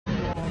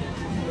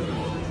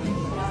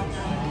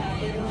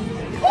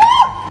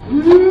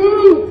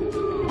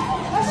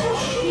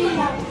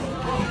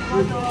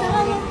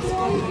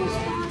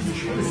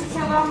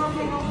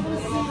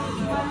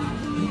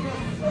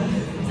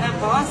É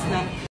bosta.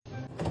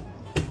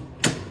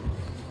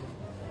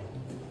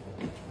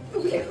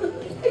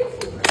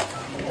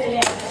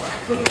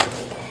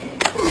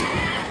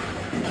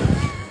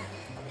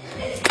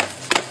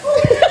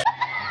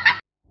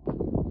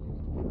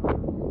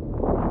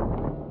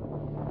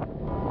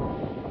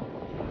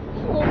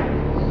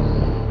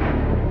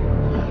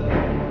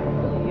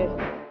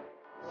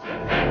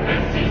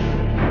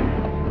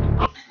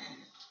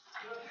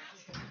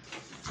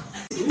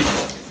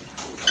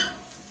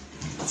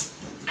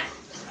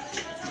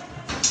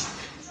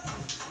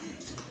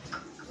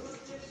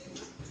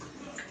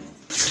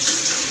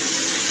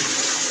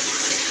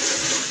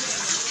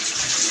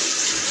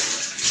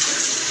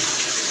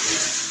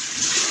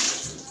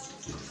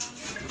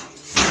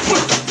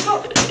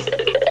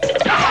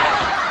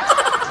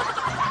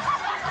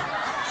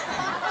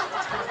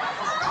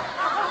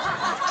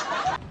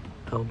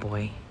 Oh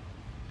boy.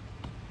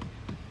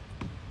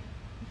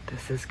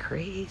 This is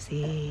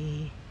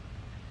crazy.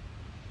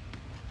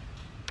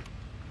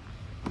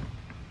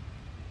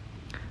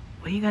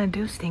 What are you gonna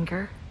do,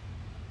 Stinker?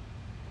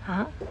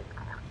 Huh?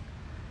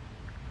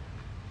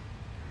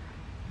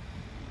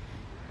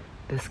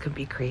 This could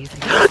be crazy.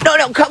 No,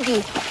 no,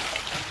 Cookie!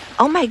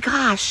 Oh my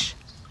gosh.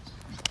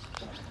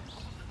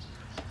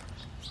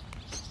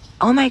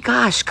 Oh my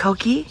gosh,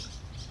 Cookie.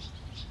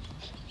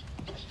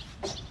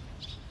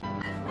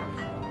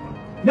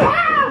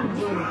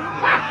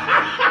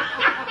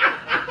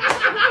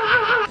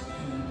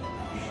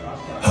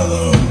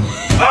 Hello.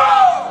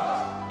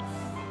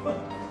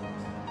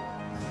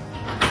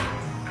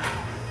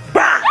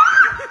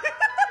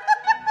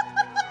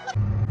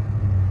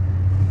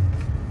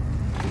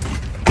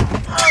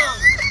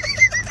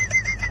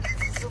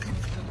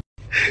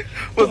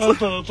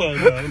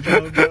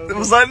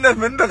 وصلنا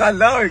منك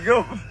علاوي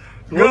قوم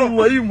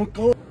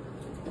قوم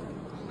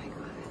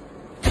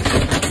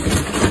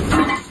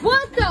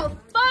What the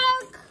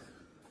fuck?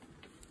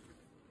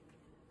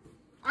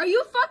 Are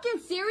you fucking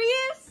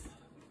serious?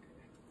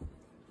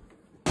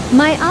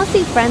 My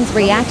Aussie friend's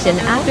reaction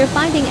after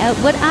finding out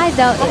what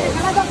Izo is.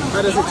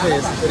 How does it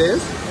taste? It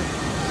is?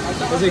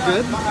 Is it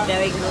good?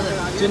 Very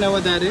good. Do you know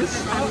what that is?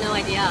 I have no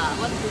idea.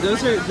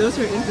 Those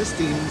are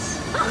intestines.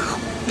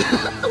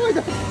 Oh my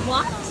god.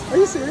 What? Are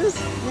you serious?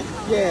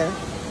 Yeah.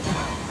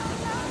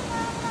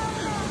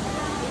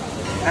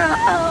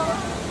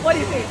 What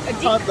is it? A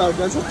dick? Hot dog,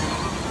 that's a...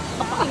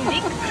 Fucking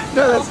dick?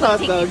 No, that's hot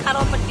dog. Cut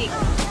off a dick.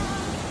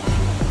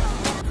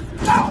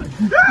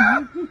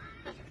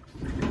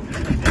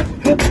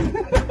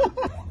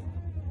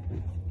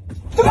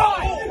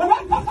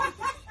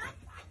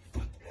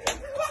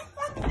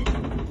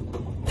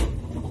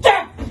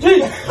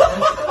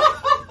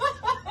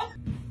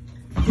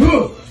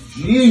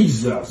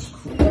 Jesus.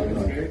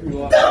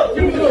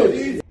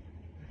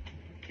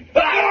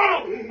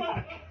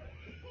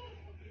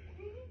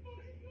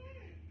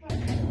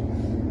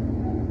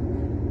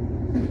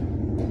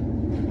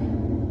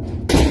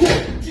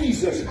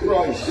 Jesus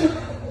Christ.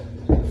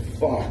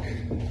 Fuck.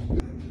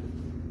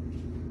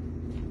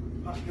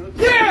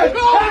 Yeah!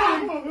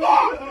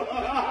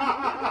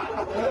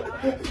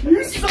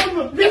 You son of a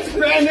bitch,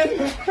 Brandon!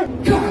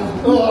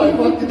 Oh, I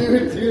fucking do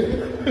it,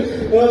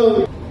 dude.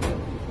 Oh.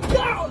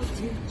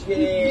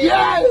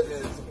 Yes!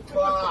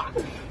 Fuck!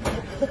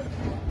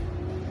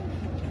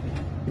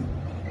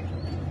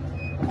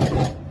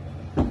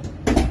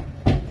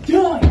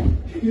 God!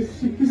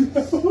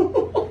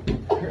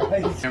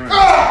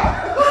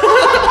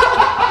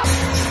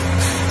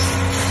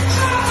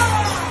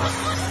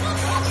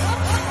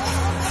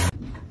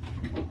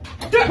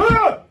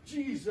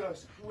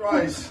 Jesus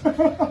Christ!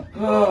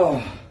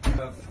 Oh.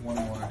 1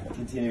 more.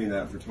 Continuing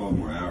that for 12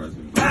 more hours.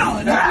 I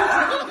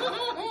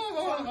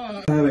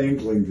had an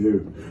inkling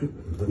too.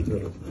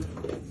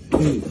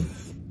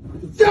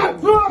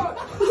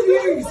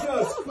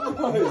 Jesus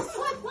Christ!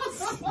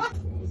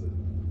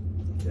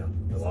 Yeah,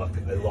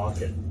 I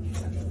locked it.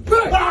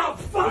 Oh,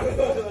 fuck!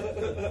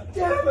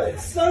 Damn it,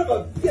 son of a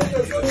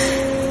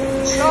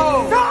bitch! No!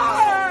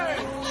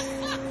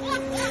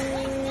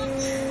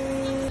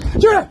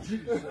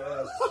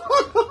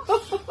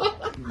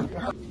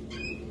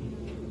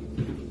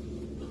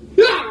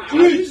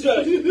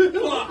 Jesus! Jesus!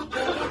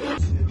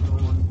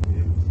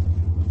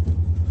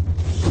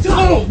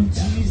 Oh,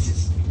 Jesus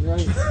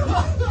Christ!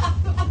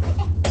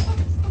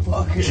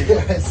 Fuck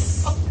yes!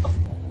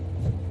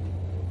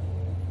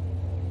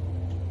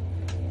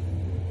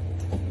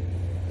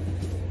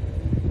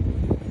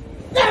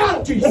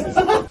 Jesus!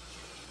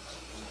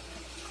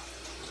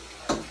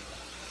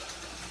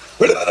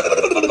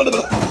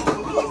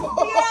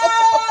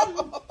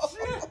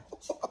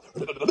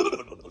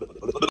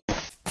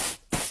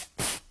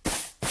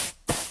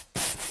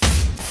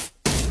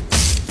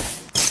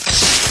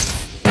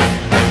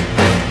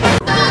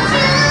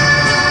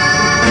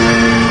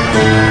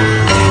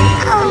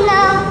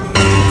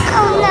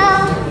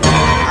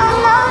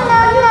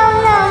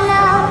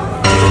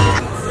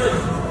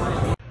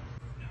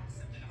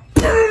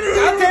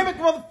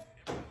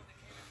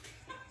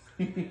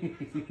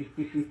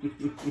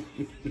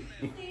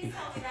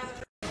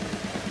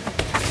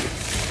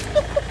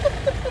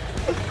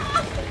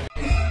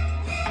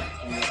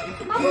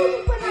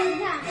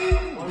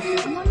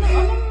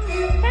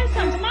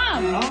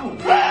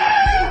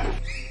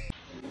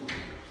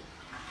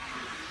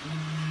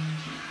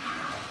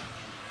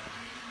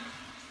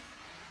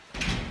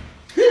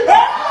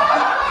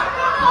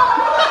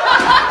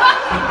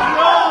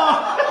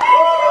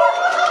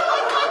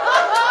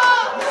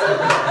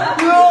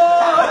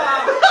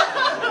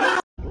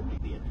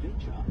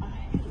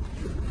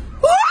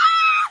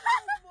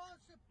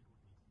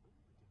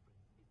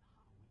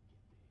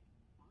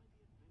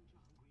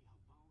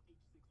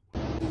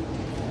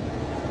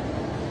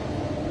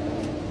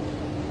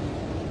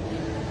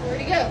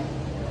 again.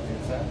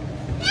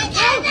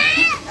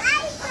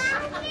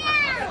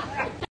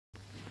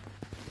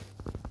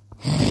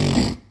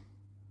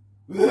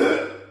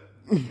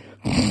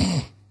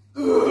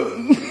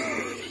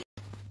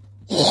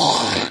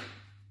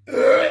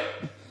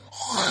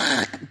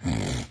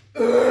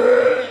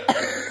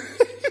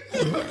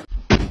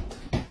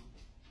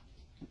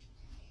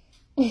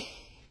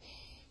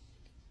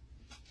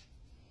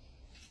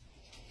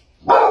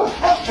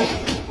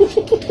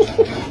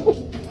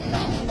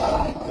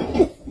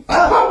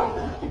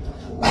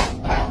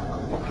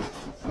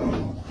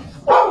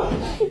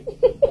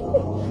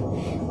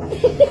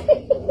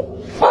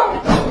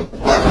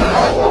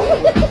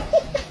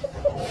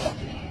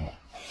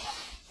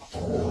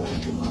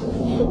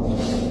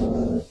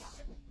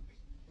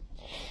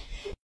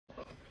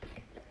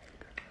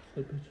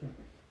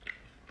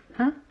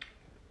 Huh?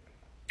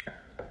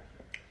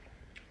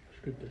 It's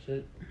good, that's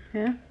it.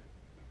 Yeah.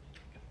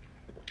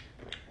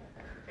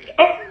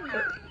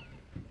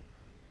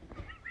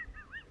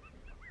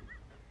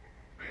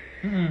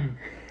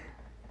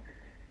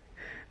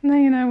 Now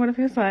you know what it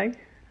feels like.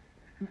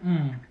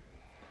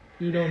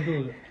 You don't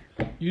do it.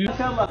 You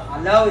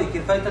علاوي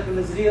كيفيتك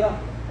الصغيرة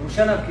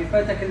وشنب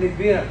كيفيتك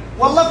الكبيرة.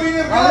 والله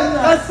فيني رجال.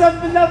 قسم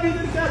بالله فيني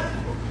رجال.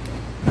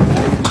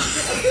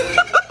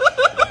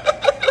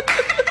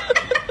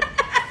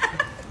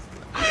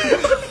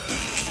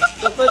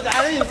 تطج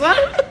علي صح؟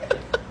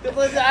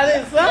 تطج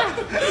علي صح؟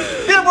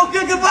 كيف اوكي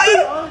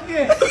كفاية؟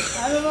 اوكي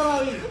انا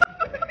براوي.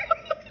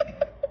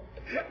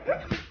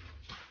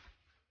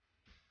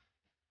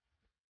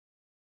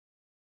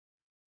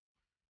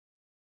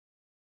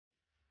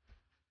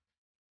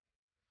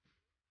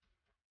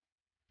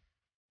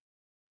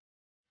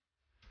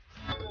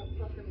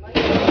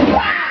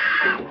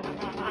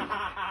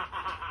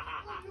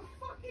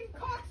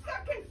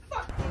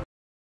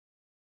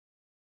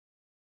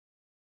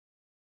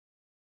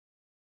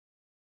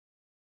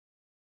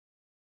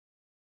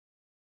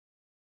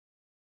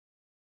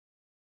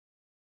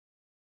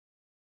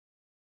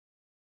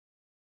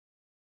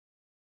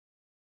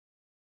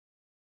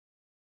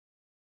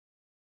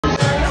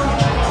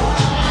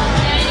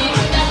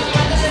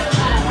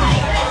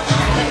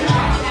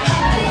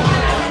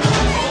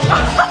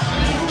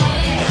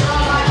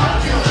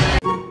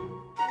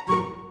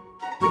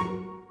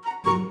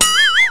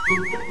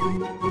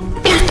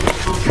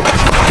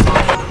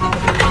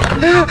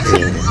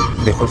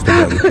 Dejo esto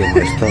que te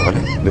molesta, ¿vale?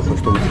 Dejo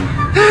esto que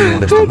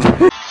te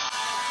molesta.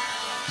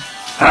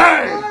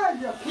 Hey!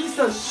 You piece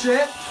of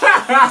shit!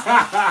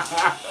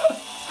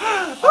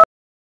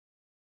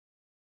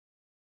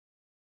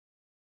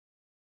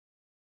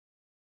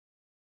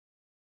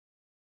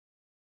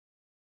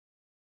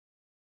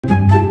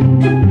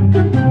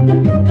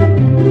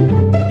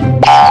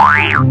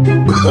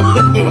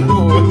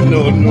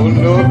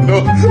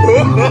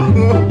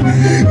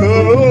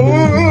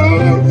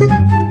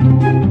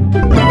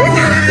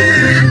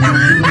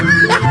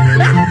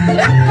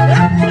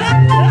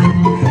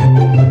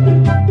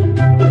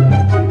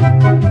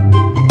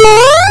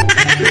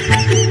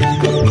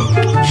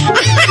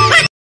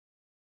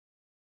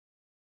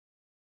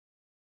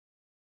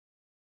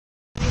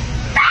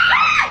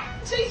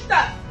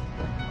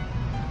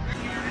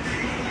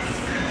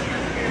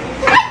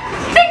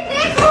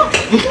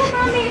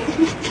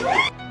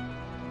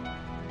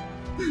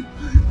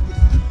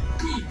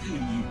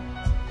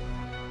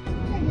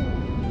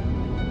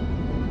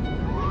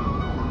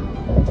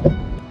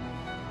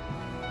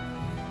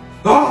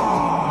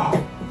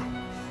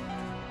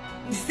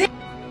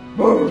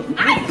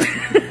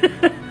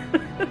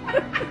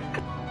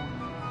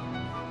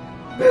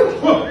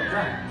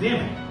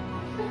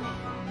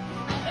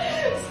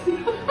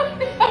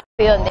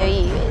 ¿De dónde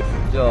vives?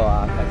 Yo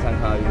acá en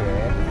San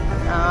Javier.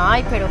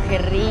 Ay, pero qué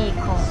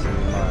rico. Sí,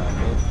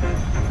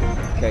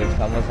 mami. ¿Qué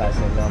estamos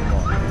haciendo,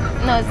 amor?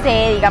 No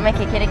sé, dígame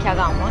qué quiere que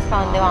hagamos,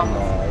 ¿para dónde vamos?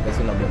 No, que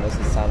si nos vemos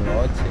esta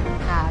noche.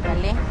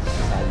 Hágale.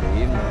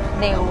 Salimos.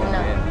 De estamos una.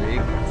 bien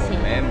rico, Sí.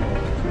 comemos.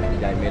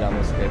 Y ahí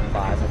miramos qué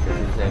pasa, qué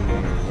sucede en mi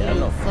vida,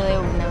 ¿no? Listo, de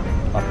una.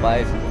 Papá,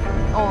 eso.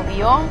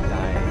 Obvio.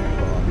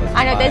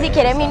 Anote si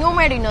quiere mi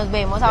número y nos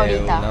vemos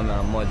ahorita. No, mi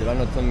amor, yo lo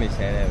anoto en mi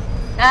cerebro.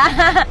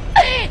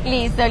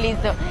 Listo,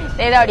 listo.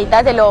 Desde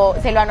ahorita se lo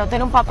anoto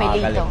en un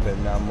papelito. Hágale, pues,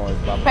 mi amor,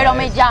 papá, Pero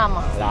me eso.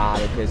 llama.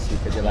 Claro que sí,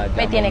 que yo la llamo.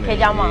 Me tiene mi que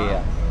llamar.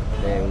 vida.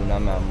 De una,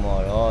 mi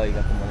amor,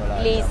 oiga, cómo no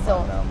la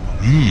Listo. llama,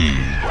 mi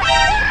amor.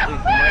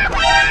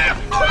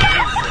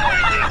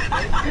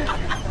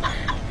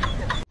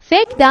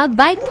 Fake dog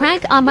bite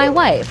prank on my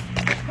wife.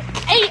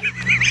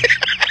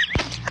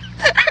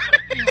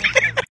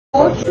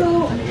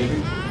 8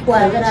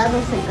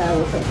 cuadrados en cada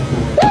bufete.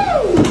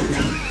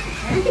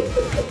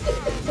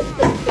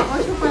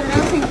 8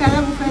 cuadrados en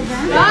cada bufete.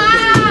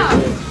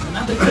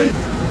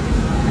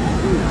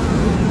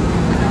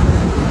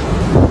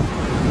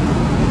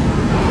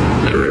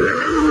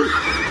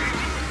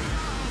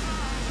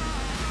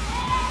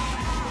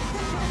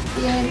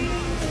 Bien.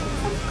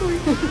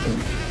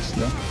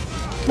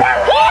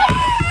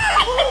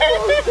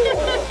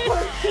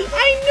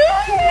 I knew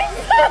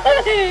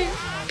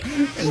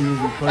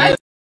it!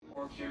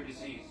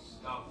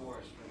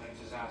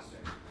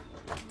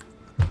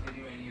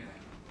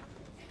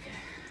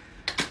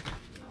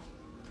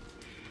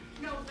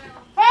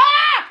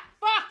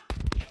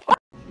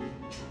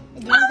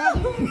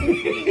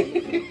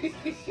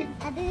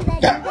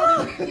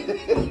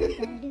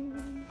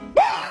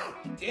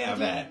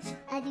 Damn it!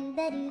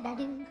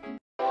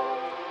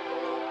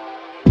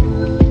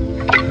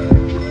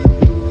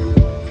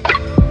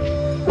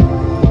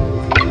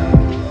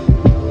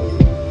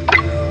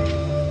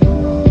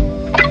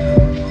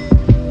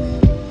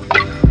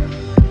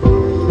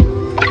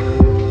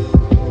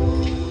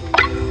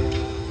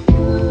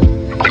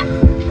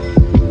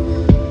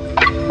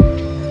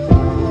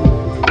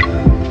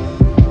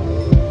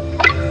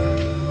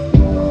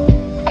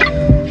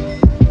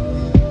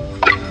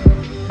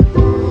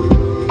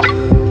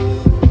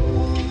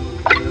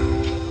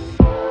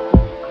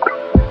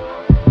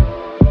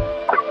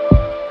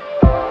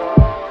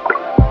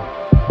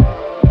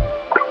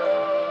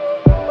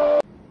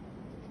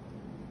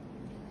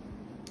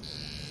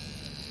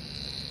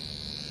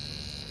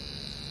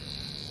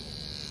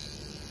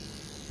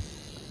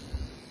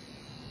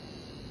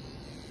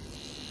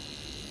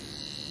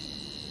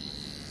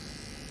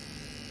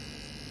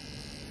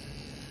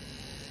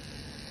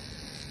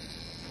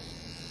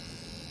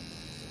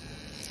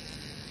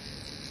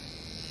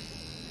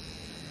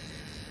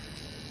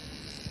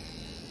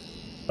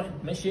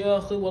 ماشي يا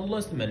اخي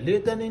والله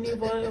مليت انني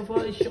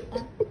فاي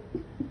الشقه.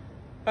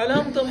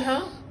 علام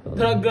تضحك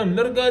ترقم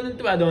نرقد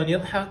انت بعد وين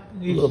يضحك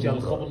ايش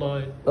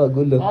الخبلاي.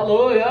 اقول لك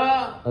الو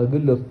يا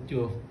اقول لك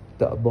شوف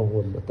تعبان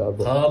والله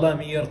تعبان. خال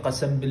امير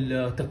قسم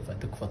بالله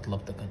تكفى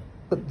طلبتك انا.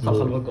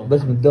 خل بقوم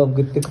بس من دوم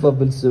قلت تكفى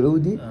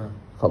بالسعودي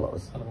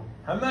خلاص.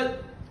 محمد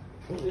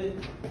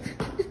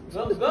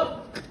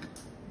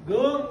قوم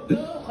قوم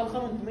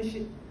خل انت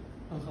مشي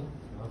خل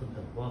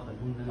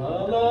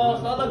الله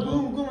خلاص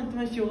قوم انت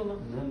مشي والله.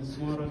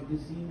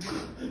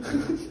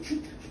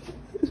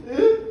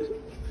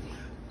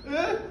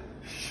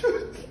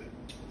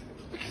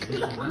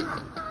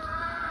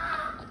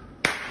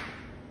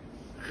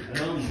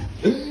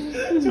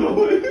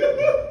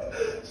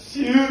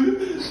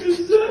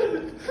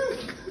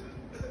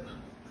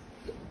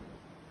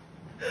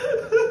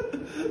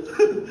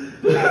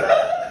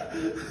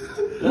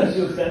 لا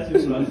شوف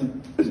تعال شوف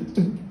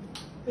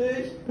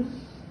ايش؟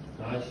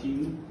 تعال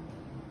شيل.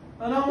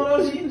 انا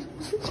مراشين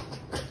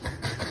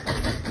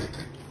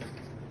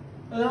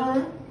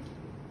انا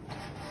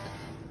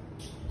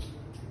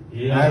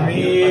يا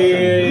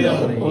امير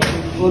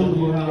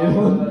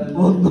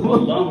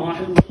والله ما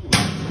حلو.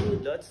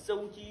 لا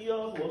تسوي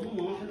اياه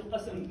والله ما حلو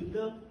قسم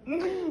بالله.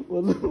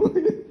 والله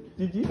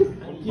جيجي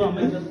والله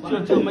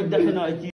ما شو مدح هنا